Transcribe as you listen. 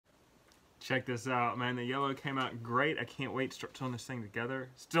Check this out, man. The yellow came out great. I can't wait to start sewing this thing together.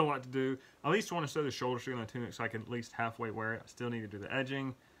 Still a lot to do. I at least want to sew the shoulder strip on the tunic so I can at least halfway wear it. I still need to do the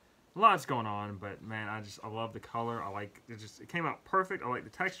edging. Lots going on, but man, I love the color. I like it. It came out perfect. I like the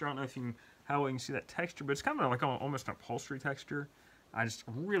texture. I don't know if how well you can see that texture, but it's kind of like almost an upholstery texture. I just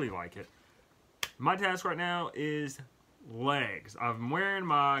really like it. My task right now is legs. I'm wearing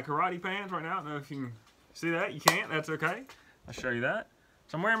my karate pants right now. I don't know if you can see that. You can't. That's okay. I'll show you that.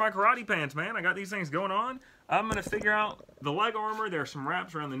 So I'm wearing my karate pants, man. I got these things going on. I'm going to figure out the leg armor. There are some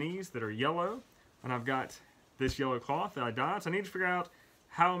wraps around the knees that are yellow, and I've got this yellow cloth that I dyed. So I need to figure out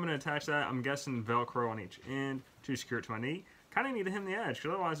how I'm going to attach that. I'm guessing Velcro on each end to secure it to my knee. Kind of need to hem the edge,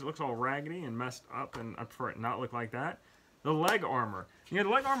 because otherwise it looks all raggedy and messed up, and I prefer it not look like that. The leg armor. You know, the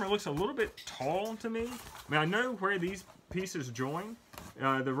leg armor looks a little bit tall to me. I mean, I know where these pieces join.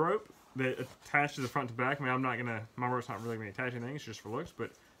 The rope that attached to the front to back. I mean, I'm not going to, my rope's not really going to attach anything. It's just for looks,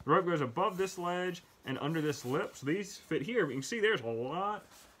 but the rope goes above this ledge and under this lip. So these fit here, but you can see there's a lot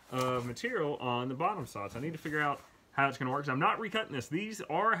of material on the bottom side. So I need to figure out how it's going to work. So I'm not recutting this. These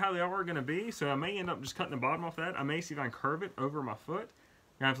are how they are going to be. So I may end up just cutting the bottom off that. I may see if I can curve it over my foot.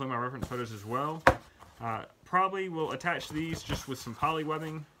 I have to look at my reference photos as well. Probably will attach these just with some poly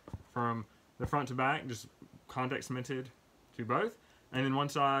webbing from the front to back, just contact cemented to both. And then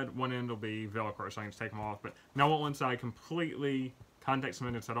one end will be Velcro, so I can just take them off. But now I want one side completely contact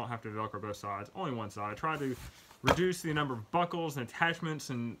cemented so I don't have to Velcro both sides. Only one side. I try to reduce the number of buckles and attachments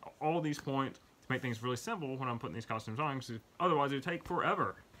and all these points to make things really simple when I'm putting these costumes on, because otherwise it would take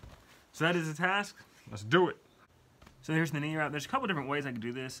forever. So that is a task. Let's do it. So here's the knee wrap. There's a couple different ways I could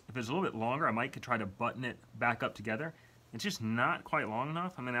do this. If it's a little bit longer, I might could try to button it back up together. It's just not quite long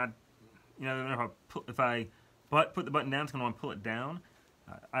enough. I mean, if I put the button down, it's going to want to pull it down.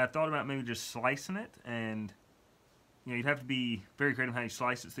 I thought about maybe just slicing it, and you'd have to be very creative how you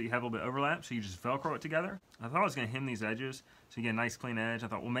slice it so you have a little bit of overlap, so you just Velcro it together. I thought I was going to hem these edges so you get a nice clean edge. I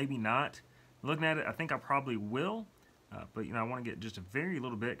thought, well, maybe not. Looking at it, I think I probably will, but I want to get just a very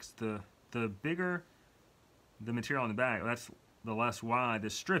little bit, because the bigger the material on the back, that's the less wide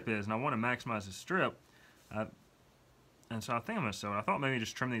this strip is, and I want to maximize the strip. And so I think I'm going to sew it. I thought maybe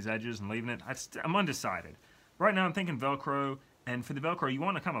just trim these edges and leaving it. I'm undecided. Right now I'm thinking Velcro, and for the Velcro you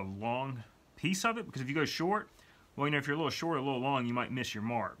want a kind of long piece of it, because if you go short, well, if you're a little short or a little long, you might miss your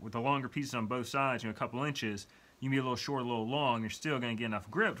mark. With the longer pieces on both sides, a couple inches, you can be a little short, a little long, you're still going to get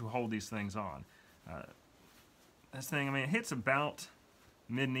enough grip to hold these things on. This thing, I mean, it hits about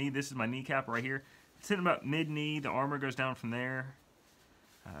mid-knee. This is my kneecap right here. It's hitting about mid-knee. The armor goes down from there.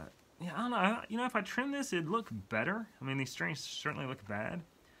 Yeah, I don't know. If I trim this, it'd look better. I mean, these strings certainly look bad.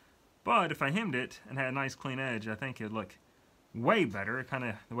 But if I hemmed it and had a nice clean edge, I think it'd look way better, kind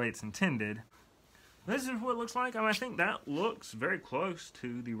of the way it's intended. This is what it looks like. I mean, I think that looks very close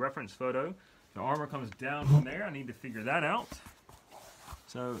to the reference photo. The armor comes down from there. I need to figure that out.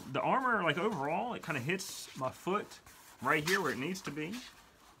 So the armor, like overall, it kind of hits my foot right here where it needs to be.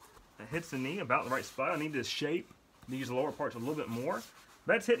 It hits the knee about the right spot. I need to shape these lower parts a little bit more.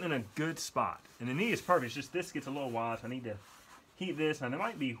 That's hitting in a good spot. And the knee is perfect. It's just this gets a little wide, so I need to heat this. And it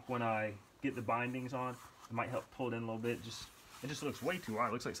might be when I get the bindings on, it might help pull it in a little bit. It just looks way too wide.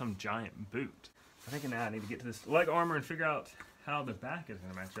 It looks like some giant boot. I'm thinking now I need to get to this leg armor and figure out how the back is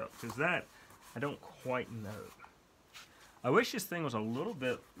going to match up, because that I don't quite know. I wish this thing was a little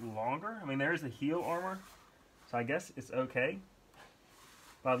bit longer. I mean, there's the heel armor, so I guess it's okay.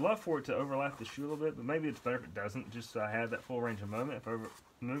 But I'd love for it to overlap the shoe a little bit, but maybe it's better if it doesn't, just so I have that full range of movement. If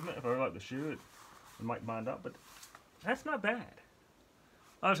I overlap the shoe, it might bind up, but that's not bad.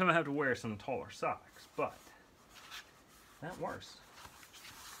 Obviously, I'm going to have to wear some taller socks, but that works.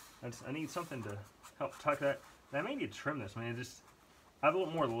 I need something to help tuck that. And I may need to trim this. I mean, I have a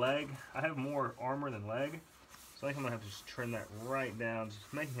little more leg. I have more armor than leg, so I think I'm going to have to just trim that right down,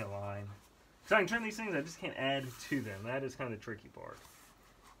 just making a line. So I can trim these things, I just can't add to them. That is kind of the tricky part.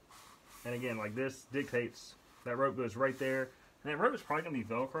 And again, like this dictates, that rope goes right there. And that rope is probably going to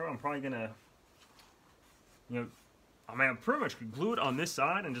be Velcro. I'm probably going to, I mean, I pretty much could glue it on this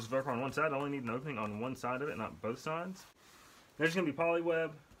side and just Velcro on one side. I only need an opening on one side of it, not both sides. There's going to be poly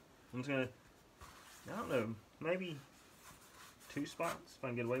web. I'm just going to, I don't know, maybe 2 spots if I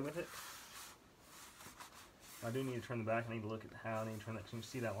can get away with it. I do need to turn the back. I need to look at how I need to turn that. So you can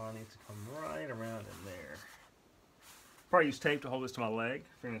see that line needs to come right around in there. Probably use tape to hold this to my leg.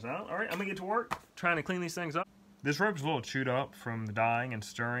 Figure this out. Alright, I'm going to get to work trying to clean these things up. This rope's a little chewed up from the dyeing and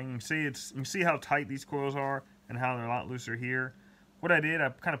stirring. You can see how tight these coils are and how they're a lot looser here. What I did, I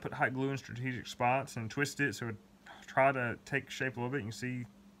kind of put hot glue in strategic spots and twisted it so it would try to take shape a little bit. You can see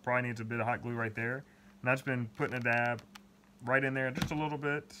probably needs a bit of hot glue right there. And I've been putting a dab right in there just a little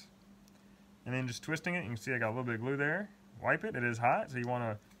bit. and then just twisting it. You can see I got a little bit of glue there. Wipe it. It is hot, so you want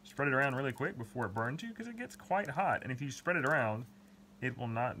to spread it around really quick before it burns you, because it gets quite hot. And if you spread it around, it will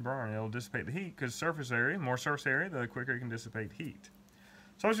not burn. It'll dissipate the heat, because surface area, more surface area, the quicker it can dissipate heat.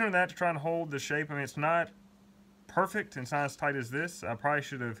 So I was doing that to try and hold the shape. I mean, it's not perfect and it's not as tight as this. I probably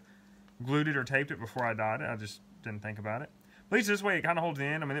should have glued it or taped it before I dyed it. I just didn't think about it. At least this way it kind of holds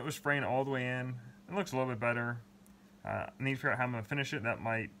in. I mean, it was spraying all the way in. It looks a little bit better. I need to figure out how I'm going to finish it. That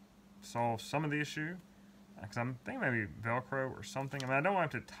might solve some of the issue. Because I'm thinking maybe Velcro or something. I mean, I don't want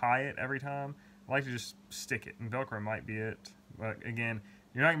to have to tie it every time. I like to just stick it, and Velcro might be it. But again,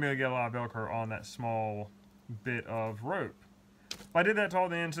 you're not going to be able to get a lot of Velcro on that small bit of rope. I did that to all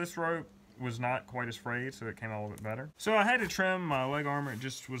the ends. This rope was not quite as frayed, so it came out a little bit better. So I had to trim my leg armor. It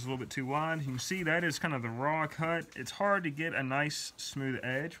just was a little bit too wide. You can see that is kind of the raw cut. It's hard to get a nice smooth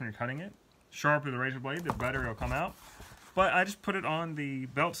edge when you're cutting it. Sharper the razor blade, the better it'll come out. But I just put it on the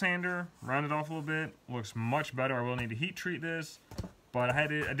belt sander, round it off a little bit. Looks much better. I will need to heat treat this, but I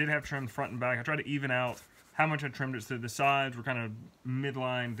did have to trim the front and back. I tried to even out how much I trimmed it so the sides were kind of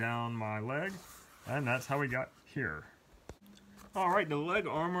midline down my leg, and that's how we got here. Alright, the leg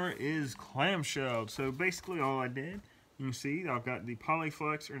armor is clamshelled. So basically all I did, you can see I've got the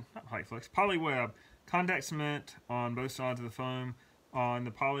polyweb contact cement on both sides of the foam. On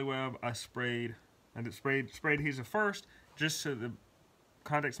the polyweb I sprayed adhesive first, just so the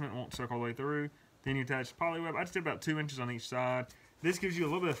contact cement won't soak all the way through. Then you attach the polyweb. I just did about 2 inches on each side. This gives you a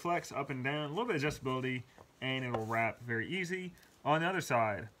little bit of flex up and down, a little bit of adjustability, and it'll wrap very easy. On the other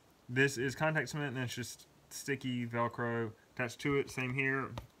side, this is contact cement, and it's just sticky Velcro attached to it. Same here,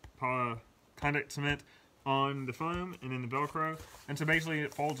 contact cement on the foam and then the Velcro. And so basically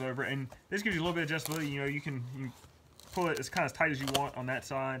it folds over, and this gives you a little bit of adjustability. You know, you can pull it as kind of tight as you want on that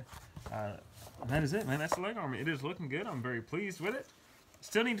side. That is it, man. That's the leg armor. It is looking good. I'm very pleased with it.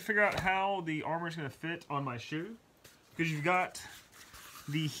 Still need to figure out how the armor is going to fit on my shoe, because you've got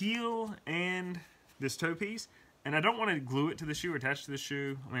the heel and this toe piece, and I don't want to glue it to the shoe or attach to the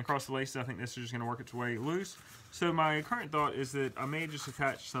shoe. I mean, across the laces, I think this is just going to work its way loose. So my current thought is that I may just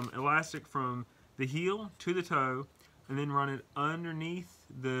attach some elastic from the heel to the toe and then run it underneath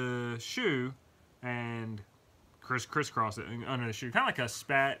the shoe and crisscross it under the shoe. Kind of like a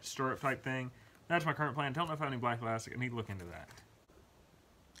spat stirrup type thing. That's my current plan. Don't know if I have any black elastic. I need to look into that.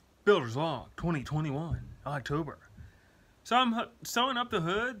 Builder's Log 2021, October. So I'm sewing up the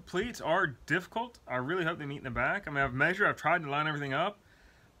hood. Pleats are difficult. I really hope they meet in the back. I mean, I've tried to line everything up,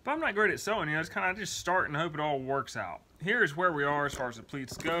 but I'm not great at sewing. You know, it's kind of just start and hope it all works out. Here's where we are as far as the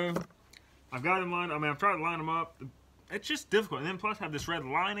pleats go. I've got them lined. I mean, I've tried to line them up. It's just difficult. And then plus I have this red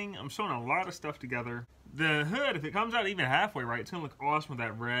lining. I'm sewing a lot of stuff together. The hood, if it comes out even halfway right, it's gonna look awesome with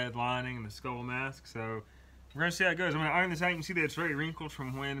that red lining and the skull mask. So we're gonna see how it goes. I'm gonna iron this out. You can see that it's very wrinkled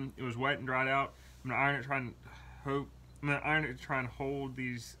from when it was wet and dried out. I'm gonna iron it, try and hold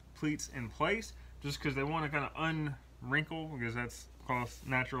these pleats in place, just because they want to kind of unwrinkle, because that's called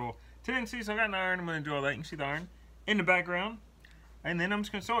natural tendency. So I got an iron. I'm gonna do all that. You can see the iron in the background, and then I'm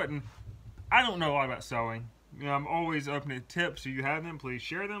just gonna sew it. And I don't know a lot about sewing. You know, I'm always open to tips. If you have them, please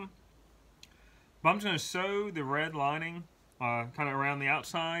share them. But I'm just going to sew the red lining kind of around the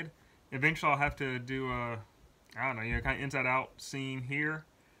outside. Eventually I'll have to do a, I don't know, you know, kind of inside out seam here.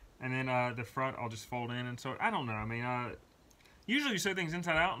 And then the front I'll just fold in and sew it. I don't know. I mean, usually you sew things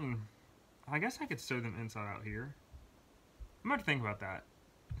inside out, and I guess I could sew them inside out here. I'm going to think about that.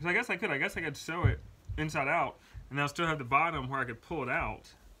 Because I guess I could sew it inside out, and I'll still have the bottom where I could pull it out.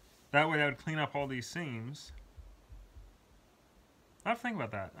 That way that would clean up all these seams. I have to think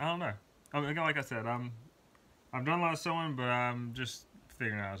about that. I don't know. I mean, like I said, I've done a lot of sewing, but I'm just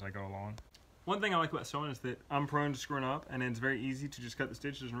figuring it out as I go along. One thing I like about sewing is that I'm prone to screwing up, and it's very easy to just cut the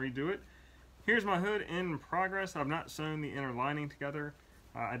stitches and redo it. Here's my hood in progress. I've not sewn the inner lining together.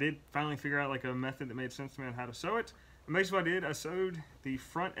 I did finally figure out like a method that made sense to me on how to sew it. And basically what I did, I sewed the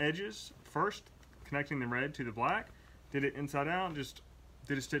front edges first, connecting the red to the black. Did it inside out, just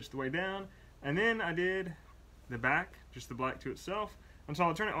did a stitch the way down. And then I did the back, just the black to itself. And so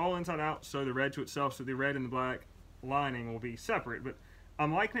I'll turn it all inside out, sew the red to itself, so the red and the black lining will be separate. But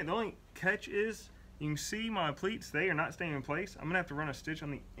I'm liking it. The only catch is, you can see my pleats, they are not staying in place. I'm going to have to run a stitch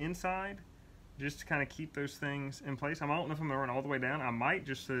on the inside just to kind of keep those things in place. I don't know if I'm going to run all the way down. I might,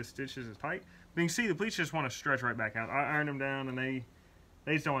 just so the stitches is tight. But you can see the pleats just want to stretch right back out. I ironed them down, and they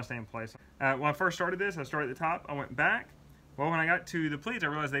just don't want to stay in place. When I first started this, I started at the top, I went back. Well, when I got to the pleats, I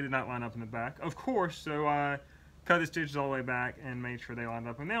realized they did not line up in the back, of course, so I cut the stitches all the way back and made sure they lined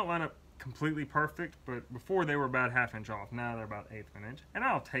up. And they don't line up completely perfect, but before they were about ½ inch off. Now they're about 1/8 inch. And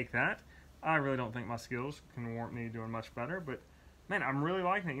I'll take that. I really don't think my skills can warrant me doing much better, but man, I'm really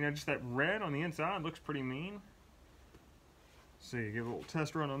liking it. You know, just that red on the inside looks pretty mean. Let's see, give a little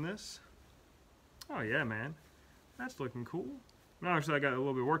test run on this. Oh yeah, man, that's looking cool. Now, obviously, I got a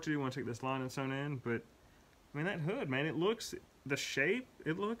little bit of work to do. I want to take this line and sewn in, but I mean, that hood, man, it looks, the shape,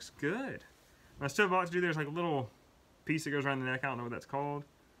 it looks good. I still have a lot to do. There's like a little piece that goes around the neck. I don't know what that's called.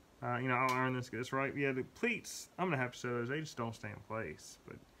 You know, I'll iron this, get this right. Yeah, the pleats, I'm going to have to sew those. They just don't stay in place.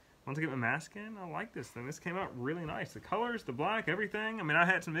 But once I get my mask in, I like this thing. This came out really nice. The colors, the black, everything. I mean, I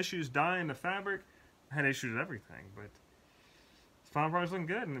had some issues dyeing the fabric. I had issues with everything, but the final product's looking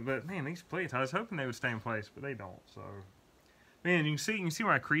good. But man, these pleats, I was hoping they would stay in place, but they don't. So, man, you can see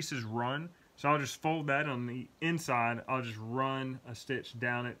where my creases run. So I'll just fold that on the inside. I'll just run a stitch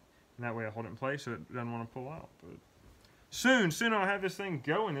down it, and that way I hold it in place so it doesn't want to pull out. But soon I'll have this thing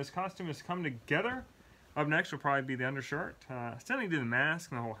going. This costume has come together. Up next will probably be the undershirt. Still need to do the mask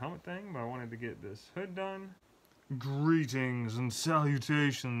and the whole helmet thing, but I wanted to get this hood done. Greetings and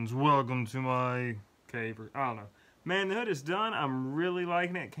salutations. Welcome to my cave. I don't know. Man, the hood is done. I'm really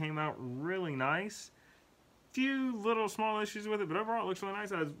liking it. It came out really nice. Few little small issues with it, but overall it looks really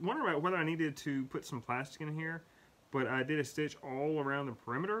nice. I was wondering about whether I needed to put some plastic in here, but I did a stitch all around the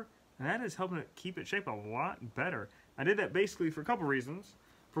perimeter, and that is helping it keep it shaped a lot better. I did that basically for a couple reasons.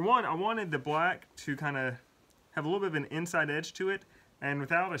 For one, I wanted the black to kind of have a little bit of an inside edge to it, and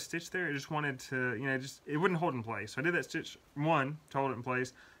without a stitch there, I just wanted to, you know, it wouldn't hold in place. So I did that stitch, one, to hold it in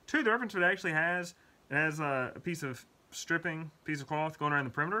place. Two, the reference it actually has, it has a piece of stripping, piece of cloth going around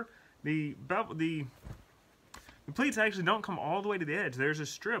the perimeter. The pleats actually don't come all the way to the edge. There's a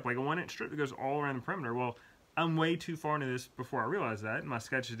strip, like a 1-inch strip that goes all around the perimeter. Well, I'm way too far into this before I realized that. My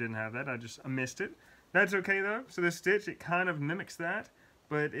sketches didn't have that. I missed it. That's okay though. So this stitch, it kind of mimics that,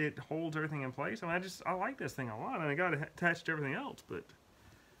 but it holds everything in place. I mean, I like this thing a lot. I mean, I got it attached to everything else, but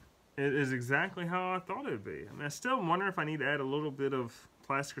it is exactly how I thought it would be. I mean, I still wonder if I need to add a little bit of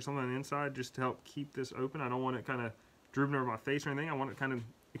plastic or something on the inside just to help keep this open. I don't want it kind of drooping over my face or anything. I want it kind of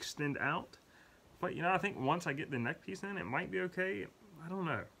extend out. But, you know, I think once I get the neck piece in, it might be okay. I don't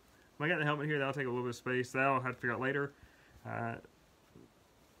know. When I got the helmet here, that'll take a little bit of space. That I'll have to figure out later. Yeah,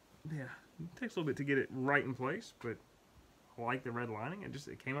 it takes a little bit to get it right in place, but I like the red lining.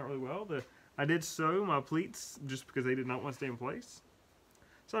 It came out really well. I did sew my pleats just because they did not want to stay in place.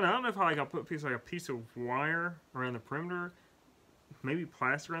 So I don't know if I got put a piece of wire around the perimeter, maybe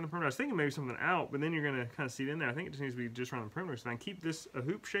plastic around the perimeter. I was thinking maybe something out, but then you're going to kind of see it in there. I think it just needs to be just around the perimeter. So I can keep this a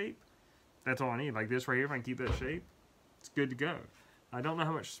hoop shape. That's all I need. Like this right here, if I can keep that shape, it's good to go. I don't know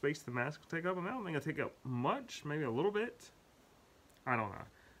how much space the mask will take up. I don't think it'll take up much, maybe a little bit. I don't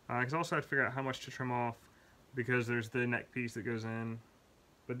know. Because I also have to figure out how much to trim off because there's the neck piece that goes in.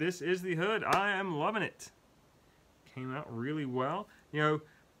 But this is the hood. I am loving it. Came out really well. You know,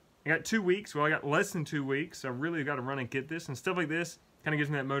 I got 2 weeks. Well, I got less than 2 weeks. I really got to run and get this. And stuff like this kind of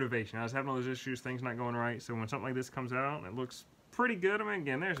gives me that motivation. I was having all those issues, things not going right. So when something like this comes out and it looks pretty good. I mean,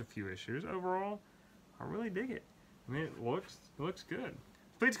 again, there's a few issues. Overall, I really dig it. I mean, it looks good.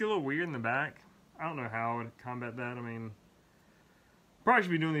 Pleats get a little weird in the back. I don't know how I would combat that. I mean, probably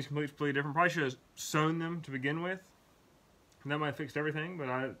should be doing these completely different. Probably should have sewn them to begin with. And that might have fixed everything, but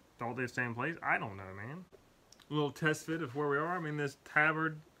I thought they'd stay in place. I don't know, man. A little test fit of where we are. I mean, this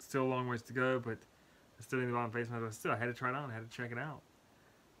tabard, still a long ways to go, but I still need the bottom face mask. But still, I had to try it on. I had to check it out.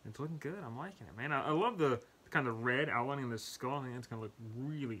 It's looking good. I'm liking it, man. I love the kind of red outlining this skull. I think it's gonna look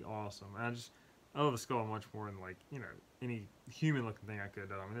really awesome. I love the skull much more than, like, you know, any human looking thing I could have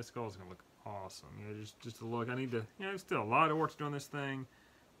done. I mean, this skull is gonna look awesome. You know, just the look. I need to, you know, still a lot of work to do on this thing,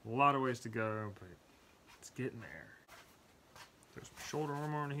 a lot of ways to go, but it's getting there. There's some shoulder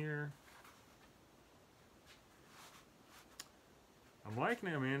armor on here. I'm liking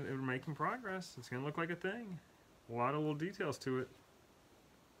it. I mean, we're making progress. It's gonna look like a thing. A lot of little details to it.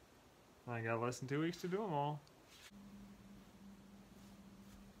 I got less than 2 weeks to do them all.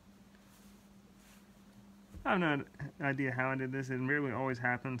 I have no idea how I did this. It really always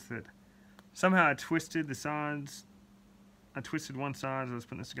happens that somehow I twisted the sides. I twisted one side as I was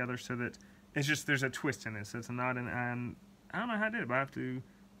putting this together so that it's just, there's a twist in it. So it's a knot, and I don't know how I did it, but I have to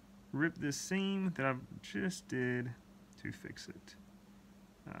rip this seam that I just did to fix it.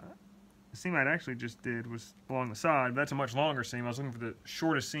 The seam I actually just did was along the side, but that's a much longer seam. I was looking for the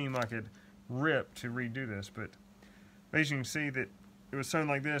shortest seam I could rip to redo this, but as you can see that it was sewn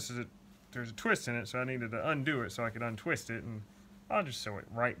like this, there's a twist in it, so I needed to undo it so I could untwist it, and I'll just sew it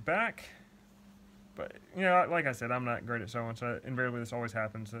right back. But, you know, like I said, I'm not great at sewing, so invariably this always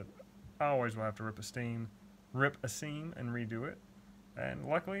happens, that I always will have to rip a seam and redo it. And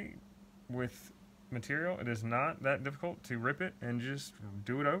luckily, with material, it is not that difficult to rip it and just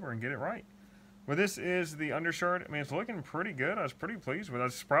do it over and get it right. Well, this is the undershirt. I mean, it's looking pretty good. I was pretty pleased with it. I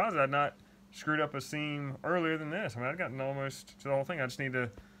was surprised I'd not screwed up a seam earlier than this. I mean, I'd gotten almost to the whole thing. I just need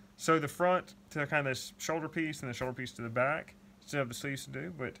to sew the front to kind of this shoulder piece and the shoulder piece to the back. Still have the sleeves to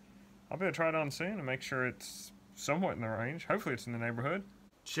do, but I'll be able to try it on soon and make sure it's somewhat in the range. Hopefully it's in the neighborhood.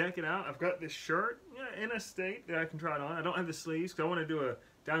 Check it out. I've got this shirt in a state that I can try it on. I don't have the sleeves because I want to do a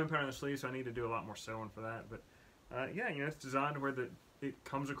diamond pattern on the sleeves, so I need to do a lot more sewing for that. But yeah, it's designed where it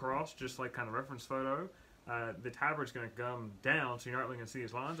comes across just like kind of reference photo. The tabard's going to come down, so you're not really going to see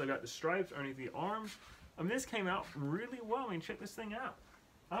these lines. I got the stripes underneath the arms. I mean, this came out really well. I mean, check this thing out.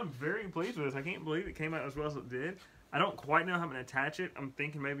 I'm very pleased with this. I can't believe it came out as well as it did. I don't quite know how I'm going to attach it. I'm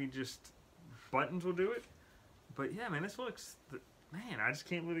thinking maybe just buttons will do it. But yeah, man, this looks... Man, I just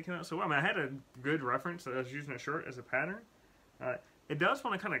can't believe it came out so well. I mean, I had a good reference. I was using a shirt as a pattern. It does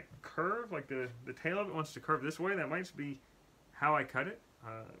want to kind of curve, like the tail of it wants to curve this way. That might be how I cut it.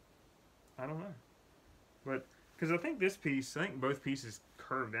 I don't know. But, because I think both pieces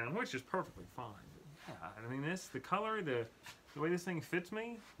curve down, which is perfectly fine. But, yeah, I mean, the color, the way this thing fits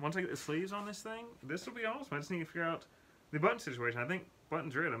me, once I get the sleeves on this thing, this will be awesome. I just need to figure out the button situation. I think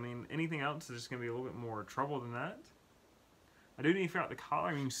buttons are it. I mean, anything else is just going to be a little bit more trouble than that. I do need to figure out the collar.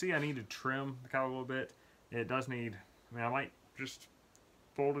 I mean, you can see I need to trim the collar a little bit. It does need, I mean, I might just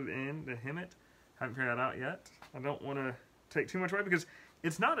fold it in to hem it. Haven't figured that out yet. I don't want to take too much away because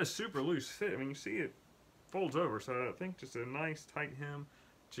it's not a super loose fit. I mean, you see it folds over, so I think just a nice tight hem,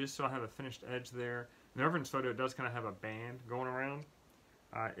 just so I have a finished edge there. In the reference photo, it does kind of have a band going around.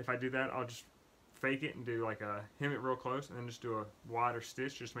 If I do that, I'll just fake it and do like a hem it real close and then just do a wider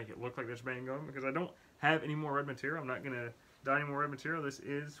stitch just to make it look like there's a band going, because I don't have any more red material. I'm not going to dye any more red material. This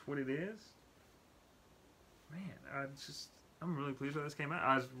is what it is. Man, I'm really pleased with how this came out.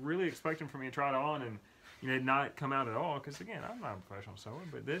 I was really expecting for me to try it on and it not come out at all, because again, I'm not a professional sewer,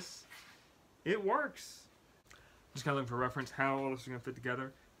 but it works. Just kind of looking for reference how all this is going to fit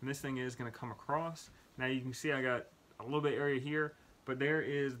together. And this thing is going to come across. Now you can see I got a little bit area here, but there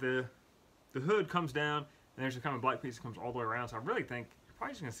is the hood comes down, and there's a kind of black piece that comes all the way around. So I really think you're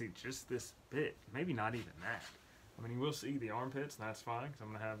probably just going to see just this bit, maybe not even that. I mean, you will see the armpits, and that's fine, because I'm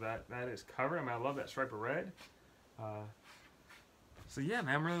going to have that is covered. I mean, I love that stripe of red. So yeah,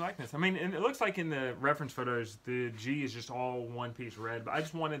 man, I'm really liking this. I mean, and it looks like in the reference photos, the G is just all one piece red, but I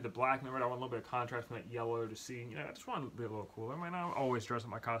just wanted the black and the red. I want a little bit of contrast from that yellow to see, I just want to be a little cooler. I mean, I always dress up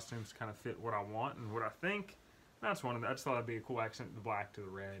my costumes to kind of fit what I want and what I think. That's one of them. I just thought it'd be a cool accent, the black to the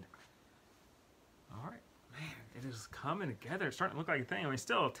red. All right, man, it is coming together. It's starting to look like a thing. I mean,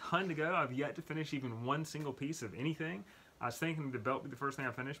 still a ton to go. I've yet to finish even one single piece of anything. I was thinking the belt would be the first thing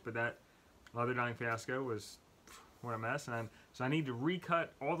I finished, but that leather dyeing fiasco was what a mess. And so I need to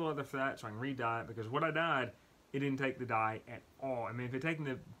recut all the leather for that so I can re-dye it, because what I dyed, it didn't take the dye at all. I mean, if it taken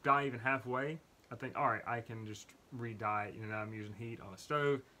the dye even halfway, I think, all right, I can just re-dye it. Now I'm using heat on the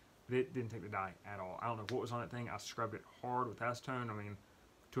stove, but it didn't take the dye at all. I don't know what was on that thing. I scrubbed it hard with acetone. I mean,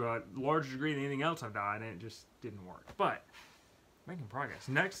 to a larger degree than anything else I've dyed, and it just didn't work. But making progress.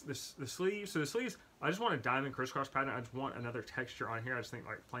 Next, the sleeves. So the sleeves, I just want a diamond crisscross pattern. I just want another texture on here. I just think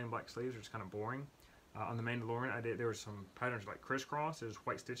like plain black sleeves are just kind of boring. On the Mandalorian, there was some patterns like crisscross. There's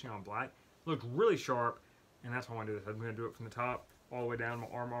white stitching on black. Looked really sharp, and that's why I want to do this. I'm going to do it from the top all the way down. My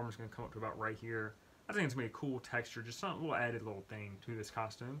arm is going to come up to about right here. I think it's going to be a cool texture, just some little added little thing to this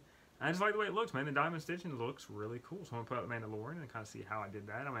costume. And I just like the way it looks, man. The diamond stitching looks really cool. So I'm going to put out the Mandalorian and kind of see how I did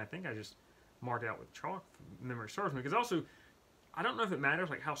that. I mean, I think I just marked it out with chalk, if memory serves me. Because also, I don't know if it matters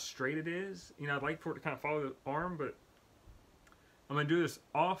like how straight it is. I'd like for it to kind of follow the arm, but I'm going to do this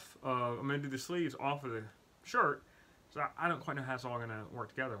off, I'm going to do the sleeves off of the shirt, so I don't quite know how it's all going to work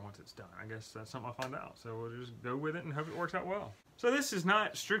together once it's done. I guess that's something I'll find out, so we'll just go with it and hope it works out well. So this is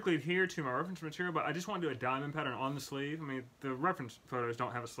not strictly adhered to my reference material, but I just want to do a diamond pattern on the sleeve. I mean, the reference photos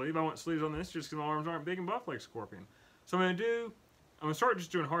don't have a sleeve. I want sleeves on this just because my arms aren't big and buff like Scorpion. So I'm going to start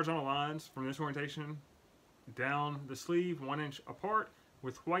just doing horizontal lines from this orientation down the sleeve 1 inch apart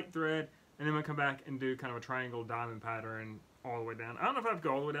with white thread, and then I'm going to come back and do kind of a triangle diamond pattern all the way down. I don't know if I have to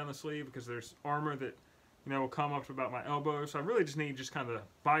go all the way down the sleeve because there's armor that will come up to about my elbow, so I really just need just kind of the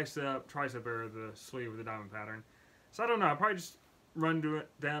bicep, tricep area of the sleeve with the diamond pattern. So I don't know, I'll probably just run it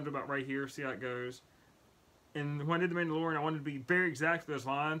down to about right here, see how it goes. And when I did the Mandalorian, I wanted to be very exact with those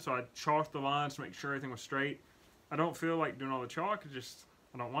lines, so I chalked the lines to make sure everything was straight. I don't feel like doing all the chalk,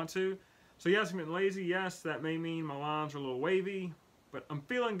 I don't want to. So yes, I'm getting lazy. Yes, that may mean my lines are a little wavy, but I'm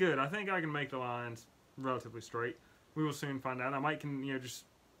feeling good. I think I can make the lines relatively straight. We will soon find out. I might just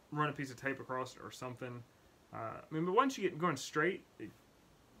run a piece of tape across it or something. But once you get going straight, you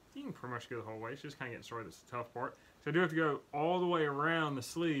can pretty much go the whole way. It's just kind of getting started. That's the tough part. So I do have to go all the way around the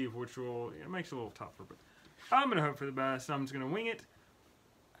sleeve, which will, it makes it a little tougher. But I'm going to hope for the best. I'm just going to wing it.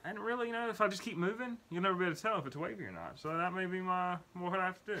 And really, you know, if I just keep moving, you'll never be able to tell if it's wavy or not. So that may be what I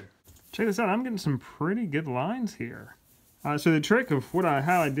have to do. Check this out. I'm getting some pretty good lines here. So the trick of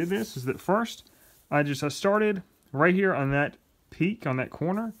how I did this is that first, I started right here on that peak, on that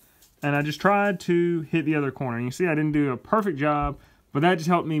corner, and I just tried to hit the other corner. And you see I didn't do a perfect job, but that just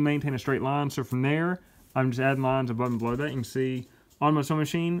helped me maintain a straight line. So from there, I'm just adding lines above and below that. You can see on my sewing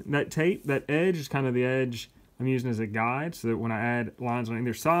machine, that tape, that edge is kind of the edge I'm using as a guide, so that when I add lines on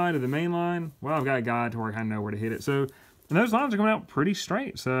either side of the main line, well, I've got a guide to where I kind of know where to hit it. So, and those lines are coming out pretty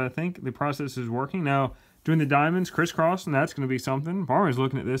straight, so I think the process is working. Now, doing the diamonds, crisscrossing, that's going to be something. Part of me is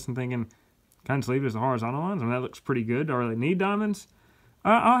looking at this and thinking, kind of leave it as the horizontal lines. I mean, that looks pretty good. Do I really need diamonds?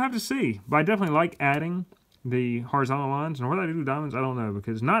 I'll have to see, but I definitely like adding the horizontal lines. And whether I do diamonds, I don't know,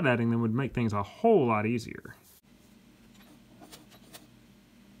 because not adding them would make things a whole lot easier.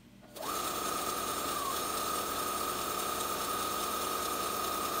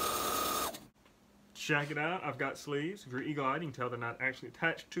 Check it out. I've got sleeves. If you're eagle-eyed, you can tell they're not actually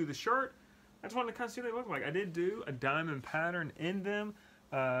attached to the shirt. I just wanted to kind of see what they look like. I did do a diamond pattern in them.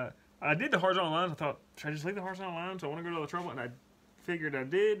 I did the horizontal lines. I thought, should I just leave the horizontal lines? I want to go to the trouble, and I figured I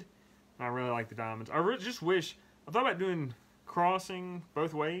did. And I really like the diamonds. I really just wish, I thought about doing crossing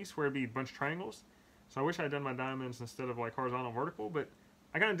both ways where it'd be a bunch of triangles. So I wish I had done my diamonds instead of like horizontal and vertical, but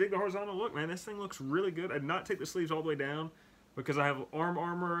I kind of dig the horizontal look, man. This thing looks really good. I did not take the sleeves all the way down because I have arm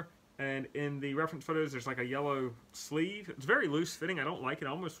armor. And in the reference photos, there's like a yellow sleeve. It's very loose fitting. I don't like it.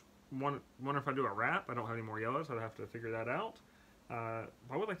 I almost wonder if I do a wrap. I don't have any more yellows, so I'd have to figure that out. I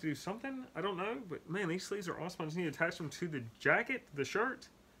would like to do something. I don't know. But man, these sleeves are awesome. I just need to attach them to the jacket, the shirt.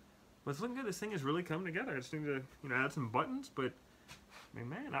 But it's looking good. This thing is really coming together. I just need to, you know, add some buttons. But I mean,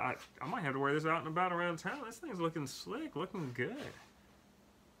 man, I might have to wear this out and about around town. This thing's looking slick, looking good.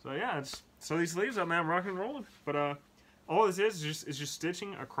 So yeah, so these sleeves up, man, I'm rocking and rolling. But all this is just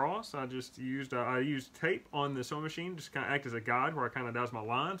stitching across. I used tape on the sewing machine, just kind of act as a guide where I kind of does my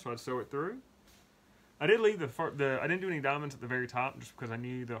line, so I'd sew it through. I did leave I didn't do any diamonds at the very top just because I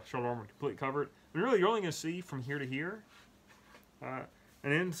knew the shoulder armor completely covered. But really, you're only going to see from here to here.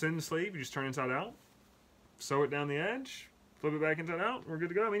 And then send the sleeve, you just turn inside out, sew it down the edge, flip it back inside out, we're good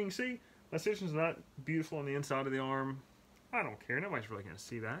to go. I mean, you can see my stitching's not beautiful on the inside of the arm. I don't care. Nobody's really going to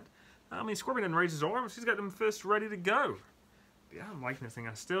see that. I mean, Scorpion didn't raise his arms. He's got them fists ready to go. But yeah, I'm liking this thing.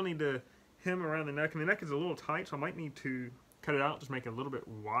 I still need to hem around the neck. And the neck is a little tight, so I might need to cut it out, just make it a little bit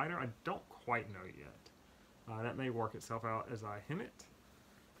wider. I don't quite know yet. That may work itself out as I hem it.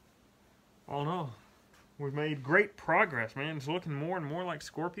 All in all, we've made great progress, man. It's looking more and more like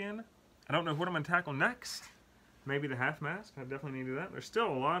Scorpion. I don't know what I'm going to tackle next. Maybe the half mask. I definitely need to do that. There's still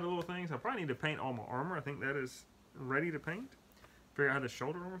a lot of little things. I probably need to paint all my armor. I think that is ready to paint. Figure out how the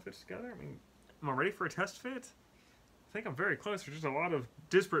shoulder armor fits together. I mean, am I ready for a test fit? I think I'm very close. There's just a lot of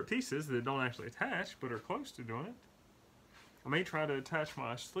disparate pieces that don't actually attach, but are close to doing it. I may try to attach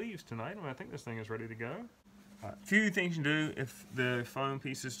my sleeves tonight. I mean, I think this thing is ready to go. A few things you can do if the foam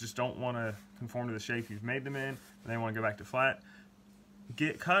pieces just don't want to conform to the shape you've made them in, and they want to go back to flat.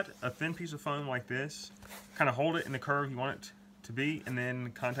 Cut a thin piece of foam like this, kind of hold it in the curve you want it to be, and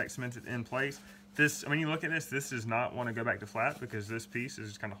then contact cement it in place. This, when you look at this does not want to go back to flat because this piece is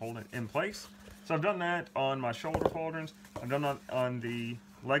just kind of holding it in place. So I've done that on my shoulder pauldrons. I've done that on the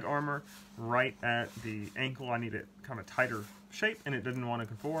leg armor right at the ankle. I need it kind of tighter shape and it doesn't want to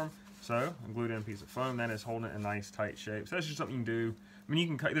conform. So I glued in a piece of foam that is holding it in a nice tight shape. So that's just something you can do. I mean, you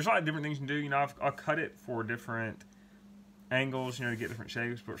can cut, there's a lot of different things you can do. You know, I'll cut it for different angles, you know, to get different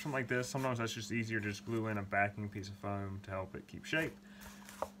shapes. But something like this, sometimes that's just easier to just glue in a backing piece of foam to help it keep shape.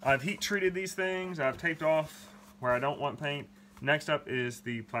 I've heat treated these things. I've taped off where I don't want paint. Next up is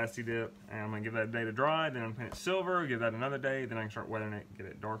the plasti dip, and I'm going to give that a day to dry, then I'm going to paint it silver, give that another day, then I can start weathering it and get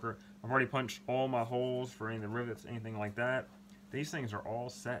it darker. I've already punched all my holes for any of the rivets, anything like that. These things are all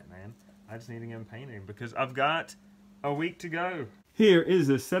set, man. I just need to get them painted because I've got a week to go. Here is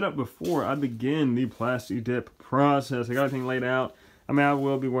the setup before I begin the plasti dip process. I got everything laid out. I mean, I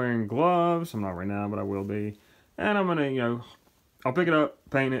will be wearing gloves. I'm not right now, but I will be. And I'm going to, you know, I'll pick it up,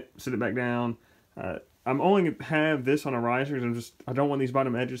 paint it, sit it back down. I'm only going to have this on a riser because I don't want these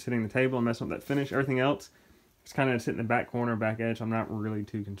bottom edges hitting the table and messing up that finish. Everything else is kind of sitting in the back corner, back edge. I'm not really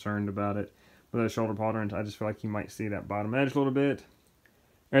too concerned about it. With those shoulder pauldrons, I just feel like you might see that bottom edge a little bit.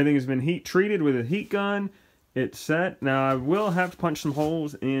 Everything has been heat treated with a heat gun. It's set. Now I will have to punch some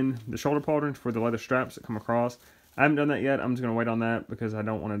holes in the shoulder pauldrons for the leather straps that come across. I haven't done that yet. I'm just going to wait on that because I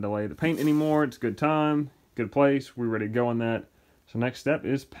don't want to delay the paint anymore. It's a good time, good place. We're ready to go on that. So next step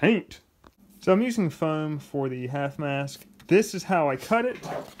is paint. So I'm using foam for the half mask. This is how I cut it.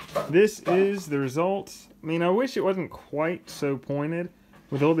 This is the result. I mean, I wish it wasn't quite so pointed.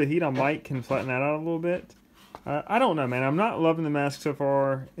 With a little bit of heat, I might can flatten that out a little bit. I don't know, man. I'm not loving the mask so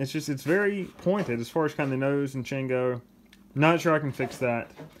far. It's very pointed as far as kind of the nose and chin go. Not sure I can fix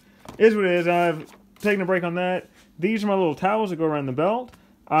that. Is what it is. I've taken a break on that. These are my little towels that go around the belt.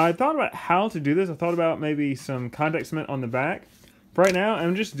 I thought about how to do this. I thought about maybe some contact cement on the back. For right now,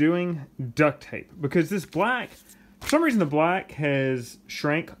 I'm just doing duct tape because this black, for some reason the black has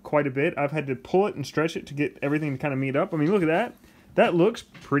shrank quite a bit. I've had to pull it and stretch it to get everything to kind of meet up. I mean, look at that. That looks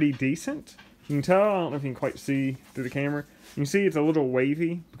pretty decent. You can tell, I don't know if you can quite see through the camera. You can see it's a little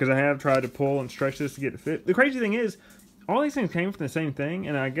wavy because I have tried to pull and stretch this to get it to fit. The crazy thing is, all these things came from the same thing,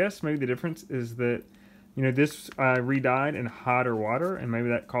 and I guess maybe the difference is that, you know, this I re-dyed in hotter water, and maybe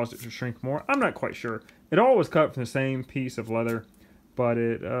that caused it to shrink more. I'm not quite sure. It all was cut from the same piece of leather, but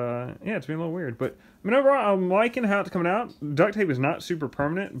yeah, it's been a little weird. But I mean, overall, I'm liking how it's coming out. Duct tape is not super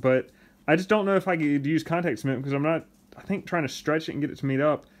permanent, but I just don't know if I could use contact cement because I'm not, I think trying to stretch it and get it to meet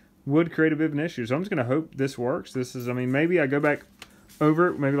up would create a bit of an issue. So I'm just going to hope this works. This is, I mean, maybe I go back over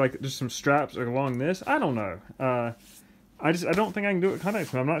it, maybe like just some straps along this. I don't know. I don't think I can do it with contact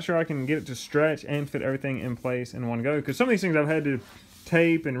cement. I'm not sure I can get it to stretch and fit everything in place in one go. Because some of these things I've had to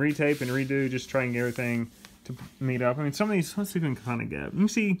tape and retape and redo just try and get everything to meet up. I mean, some of these, let's see if we can kind of gap. You can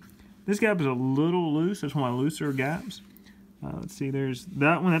see this gap is a little loose. That's one of my looser gaps. Let's see, there's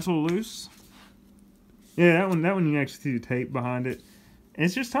that one. That's a little loose. Yeah, that one you can actually see the tape behind it.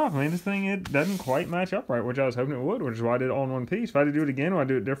 It's just tough, man. This thing, it doesn't quite match up right, which I was hoping it would, which is why I did it all in one piece. If I had to do it again, would I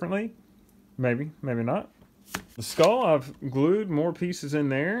do it differently? Maybe, maybe not. The skull, I've glued more pieces in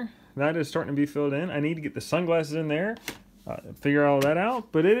there. That is starting to be filled in. I need to get the sunglasses in there, figure all that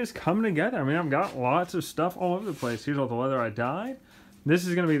out, but it is coming together. I mean, I've got lots of stuff all over the place. Here's all the leather I dyed. This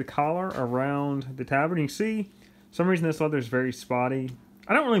is going to be the collar around the tabard. You can see, for some reason this leather is very spotty.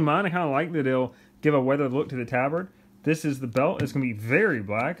 I don't really mind. I kind of like that it'll give a weathered look to the tabard. This is the belt. It's going to be very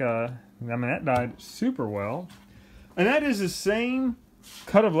black. I mean, that dyed super well. And that is the same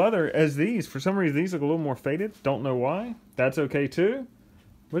cut of leather as these. For some reason, these look a little more faded. Don't know why. That's okay too.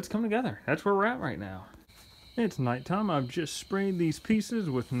 But it's coming together. That's where we're at right now. It's nighttime. I've just sprayed these pieces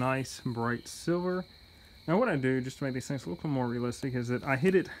with nice bright silver. Now what I do, just to make these things look a little more realistic, is that I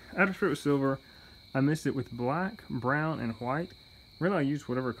hit it Undershirt with silver. I mixed it with black, brown, and white. Really, I use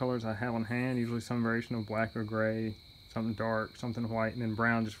whatever colors I have on hand. Usually some variation of black or gray, something dark, something white, and then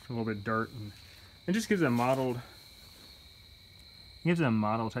brown just for a little bit of dirt. And it just gives it a mottled,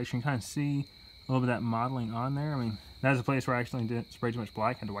 texture. You can kind of see a little bit of that modeling on there. I mean, that's a place where I actually didn't spray too much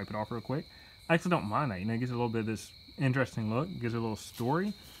black. Had to wipe it off real quick. I actually don't mind that. You know, it gives it a little bit of this interesting look. It gives it a little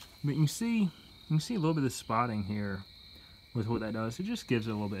story. But you can see a little bit of spotting here with what that does. It just gives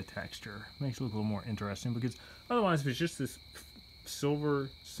it a little bit of texture. Makes it look a little more interesting, because otherwise if it's just this silver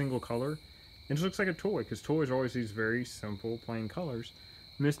single color, it just looks like a toy, because toys are always these very simple, plain colors.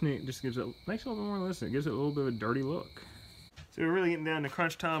 And this just gives it, makes it a little bit more realistic. It gives it a little bit of a dirty look. So we're really getting down to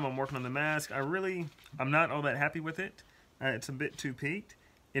crunch time. I'm working on the mask. I'm not all that happy with it. It's a bit too peaked.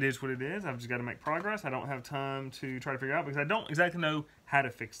 It is what it is. I've just got to make progress. I don't have time to try to figure out, because I don't exactly know how to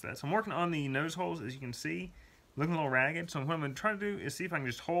fix that. So I'm working on the nose holes, as you can see, looking a little ragged. So what I'm going to try to do is see if I can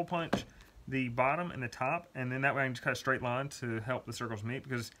just hole punch the bottom and the top, and then that way I can just cut a straight line to help the circles meet,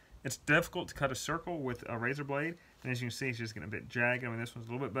 because it's difficult to cut a circle with a razor blade, and as you can see, it's just getting a bit jagged. I mean, this one's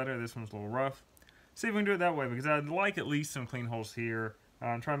a little bit better, this one's a little rough. See if we can do it that way, because I'd like at least some clean holes here.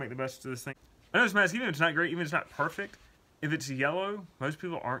 I'm trying to make the best of this thing. I know this mask, even if it's not great, even if it's not perfect, if it's yellow, most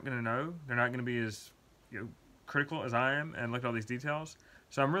people aren't going to know. They're not going to be as critical as I am and look at all these details.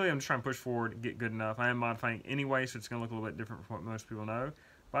 So I'm just trying to push forward and get good enough. I am modifying anyway, so it's going to look a little bit different from what most people know.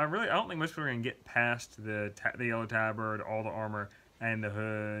 But I don't think most people are going to get past the yellow tabard, all the armor, and the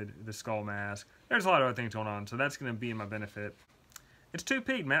hood, the skull mask. There's a lot of other things going on, so that's going to be in my benefit. It's too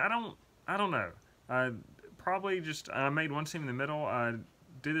peaked, man. I don't know. I made one seam in the middle. I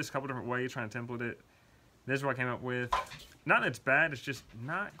did this a couple different ways, trying to template it. This is what I came up with. Not that it's bad, it's just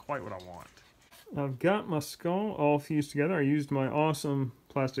not quite what I want. I've got my skull all fused together. I used my awesome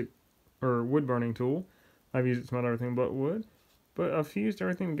plastic or wood burning tool. I've used it to melt everything but wood. But I've fused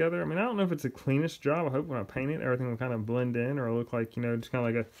everything together. I mean, I don't know if it's the cleanest job. I hope when I paint it, everything will kind of blend in, or look like, just kind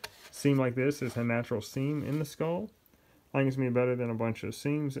of like a seam like this is a natural seam in the skull. I think it's going to be better than a bunch of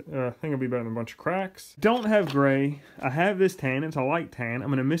seams. I think it'll be better than a bunch of cracks. Don't have gray. I have this tan. It's a light tan. I'm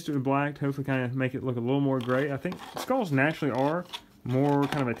going to mist it with black to hopefully kind of make it look a little more gray. I think skulls naturally are more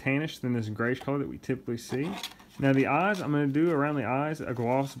kind of a tannish than this grayish color that we typically see. Now the eyes, I'm going to do around the eyes a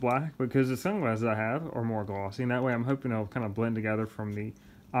gloss black, because the sunglasses I have are more glossy, and that way I'm hoping they'll kind of blend together from the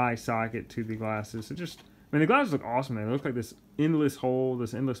eye socket to the glasses. So just, I mean, the glasses look awesome, man. They look like this endless hole,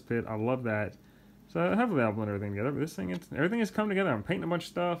 this endless pit. I love that. So hopefully I'll blend everything together. But this thing, everything has come together. I'm painting a bunch of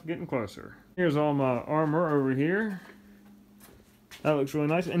stuff, getting closer. Here's all my armor over here. That looks really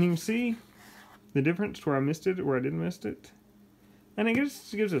nice. And you can see the difference where I missed it, where I didn't miss it. And it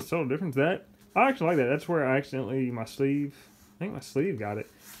just gives a subtle difference. That, I actually like that. That's where I accidentally, my sleeve, I think my sleeve got it.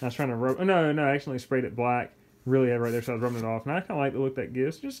 And I was trying to rub, oh no, I accidentally sprayed it black. Really had right there, so I was rubbing it off. And I kind of like the look that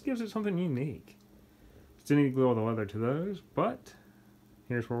gives. It just gives it something unique. Still need to glue all the leather to those, but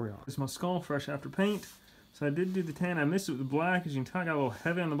here's where we are. This is my skull, fresh after paint. So I did do the tan. I missed it with the black. As you can tell, I got a little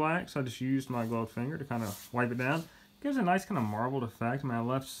heavy on the black, so I just used my gloved finger to kind of wipe it down. Gives a nice kind of marbled effect. I mean, I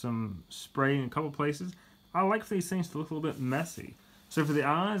left some spray in a couple places. I like for these things to look a little bit messy. So for the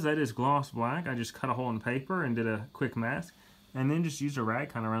eyes, that is gloss black. I just cut a hole in paper and did a quick mask. And then just used a rag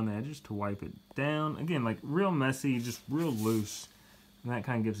kind of around the edges to wipe it down. Again, like real messy, just real loose. And that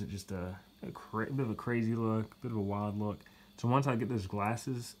kind of gives it just a bit of a crazy look, a bit of a wild look. So once I get those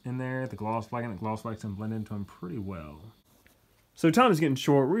glasses in there, the gloss black and the gloss black's gonna blend into them pretty well. So time is getting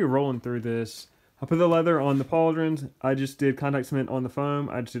short. We're rolling through this. I put the leather on the pauldrons. I just did contact cement on the foam.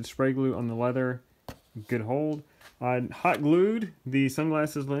 I just did spray glue on the leather. Good hold. I hot glued the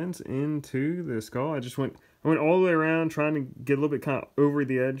sunglasses lens into the skull. I went all the way around trying to get a little bit kind of over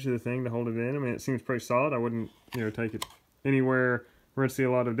the edge of the thing to hold it in. I mean, it seems pretty solid. I wouldn't, take it anywhere where I'd see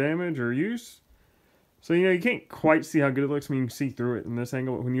a lot of damage or use. So, you can't quite see how good it looks. I mean, you can see through it in this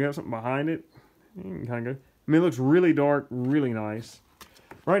angle. But when you have something behind it, you can kind of go. I mean, it looks really dark, really nice.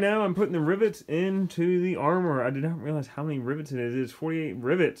 Right now, I'm putting the rivets into the armor. I did not realize how many rivets it is. It's 48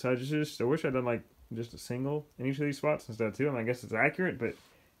 rivets. I wish I'd done like just a single in each of these spots instead of two. I mean, I guess it's accurate, but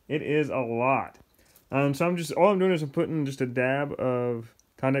it is a lot. So all I'm doing is I'm putting just a dab of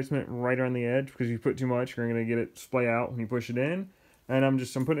contact cement right around the edge, because if you put too much, you're going to get it splay out when you push it in. And I'm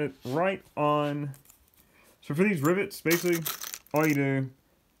putting it right on. So for these rivets, basically, all you do,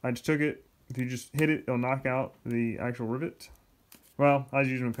 I just took it. If you just hit it, it'll knock out the actual rivet. Well, I was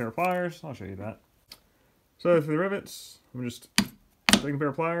using a pair of pliers. I'll show you that. So for the rivets, I'm just taking a pair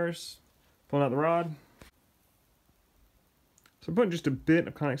of pliers, pulling out the rod. So I'm putting just a bit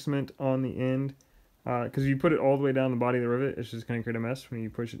of contact cement on the end. Because if you put it all the way down the body of the rivet, it's just going to create a mess when you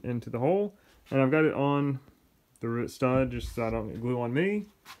push it into the hole. And I've got it on the rivet stud just so I don't get glue on me.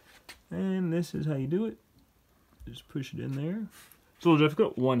 And this is how you do it. Just push it in there. It's a little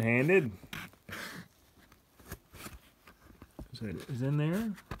difficult one-handed. So it is in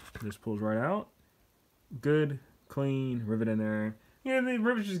there. Just pulls right out. Good, clean rivet in there. The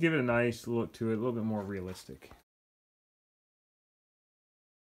rivets just give it a nice look to it, a little bit more realistic.